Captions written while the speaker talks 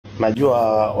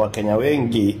Najua Wakenya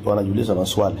wengi wanajiuliza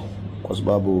maswali kwa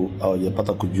sababu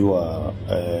hawajapata kujua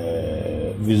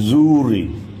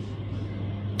vizuri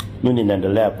nini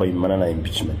inaendelea kwa maneno ya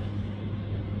impeachment.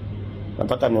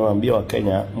 Nataka niwaambie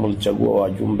Wakenya, mlichagua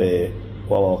wajumbe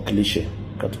wa wawakilishi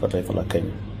katika taifa la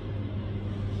Kenya.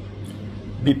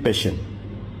 Be patient.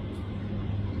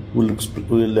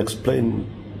 We'll explain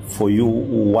for you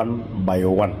one by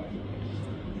one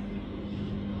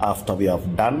after we have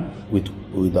done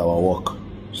with our work.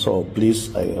 So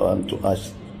please, I want to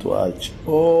urge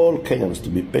all Kenyans to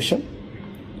be patient,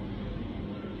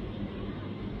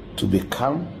 to be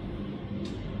calm.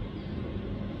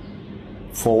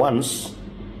 For once,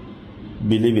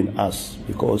 believe in us,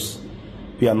 because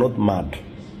we are not mad.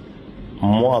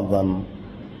 More than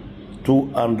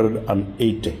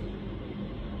 280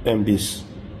 MPs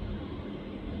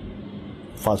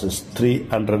versus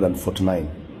 349.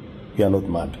 We are not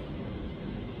mad.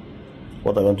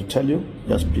 What I want to tell you,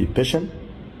 just be patient.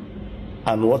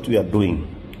 And what we are doing,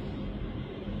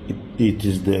 it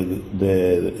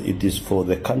is for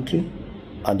the country,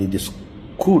 and it is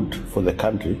good for the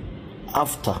country.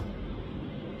 After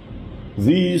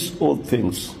these old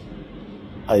things,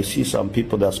 I see some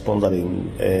people that are sponsoring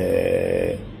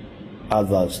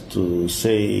others to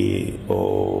say,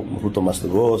 oh, RUTO must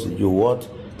go, so you what?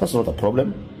 That's not a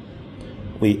problem.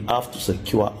 We have to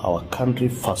secure our country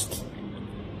first.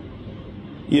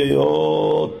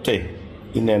 Yoyote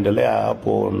inaendelea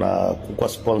hapo na kukua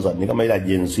sponsor ni kama ile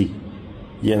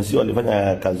Gen Z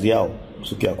walifanya kazi yao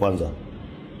siku ya kwanza.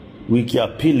 Wiki ya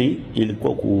pili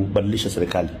ilikuwa kubadilisha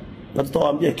serikali. Na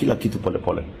tutawaambia kila kitu pole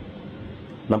pole.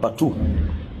 Number 2.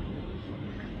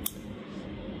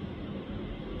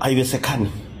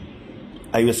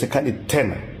 Haiwezekani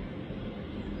tena.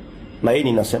 Na hii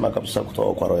ninasema kabisa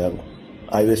kutoka kwa roho yangu.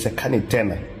 Haiwezekani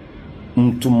tena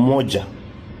mtu mmoja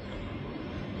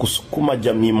kusukuma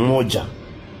jamii moja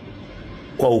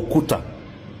kwa ukuta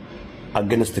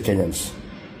against the Kenyans.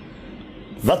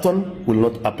 That one will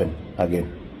not happen again.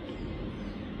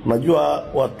 Unajua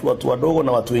watu wadogo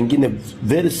na watu wengine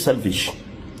very selfish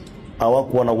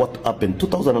hawakuona what happened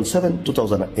 2007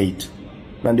 2008.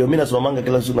 Na ndio mimi nasimamanga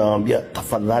kila siku nawaambia,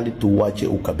 tafadhali tuwache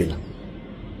ukabila.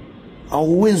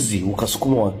 Hauwezi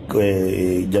ukasukuma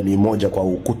jamii moja kwa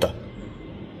ukuta.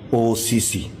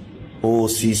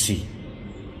 OCC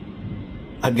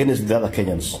against the other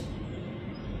Kenyans.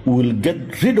 We will get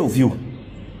rid of you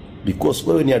because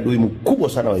wewe ni adui mkubwa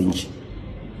sana wa nchi.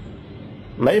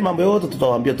 Na hii mambo yote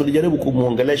tutawaambia, tulijaribu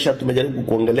kumuongelesha, tumejaribu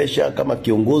kuongelesha kama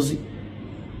kiongozi,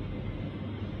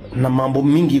 na mambo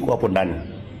mingi kwa hapo ndani.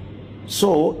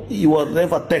 So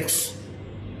whatever takes,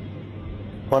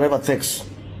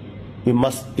 we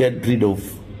must get rid of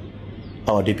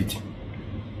our deputy.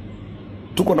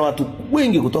 Tuko na watu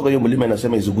wengi kutoka hiyo mlima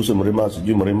inasema izuguse mlima,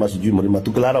 sijui mlima,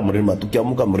 tukilala mlima,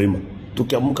 tukiamuka mlima,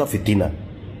 tukiamuka fitina,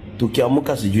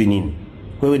 tukiamuka sijui nini.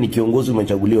 Wewe ni kiongozi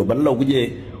umechaguliwa, badala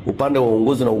ukuje upande wa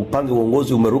uongozi na upange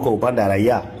uongozi umeruka upande wa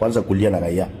raia, kwanza kulia na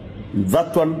raia.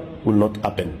 That one will not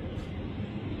happen.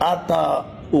 Hata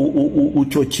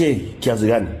uchochee kiasi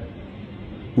gani,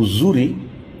 uzuri,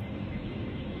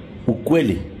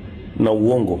 ukweli na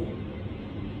uongo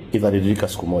itaridhika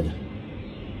siku moja.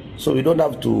 So we don't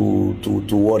have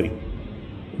to worry.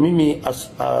 Mimi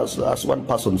as one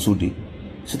person, Sudi,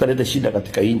 sitaleta shida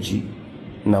katika inchi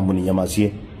na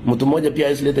mninyamazie. Mtu mmoja pia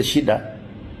asilete shida.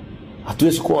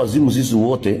 Hatuwezi kuwa wazimu sisi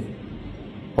wote,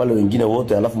 wale wengine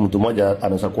wote, alafu mtu mmoja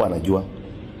anaweza kuwa anajua.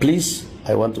 Please,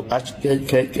 I want to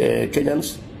urge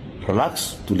Kenyans,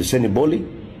 relax, tuliseni boli.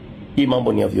 Hii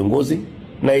mambo ni ya viongozi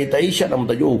na itaisha na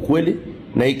mtajua ukweli,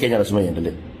 na hii Kenya lazima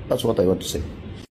iendelee. That's what I want to say.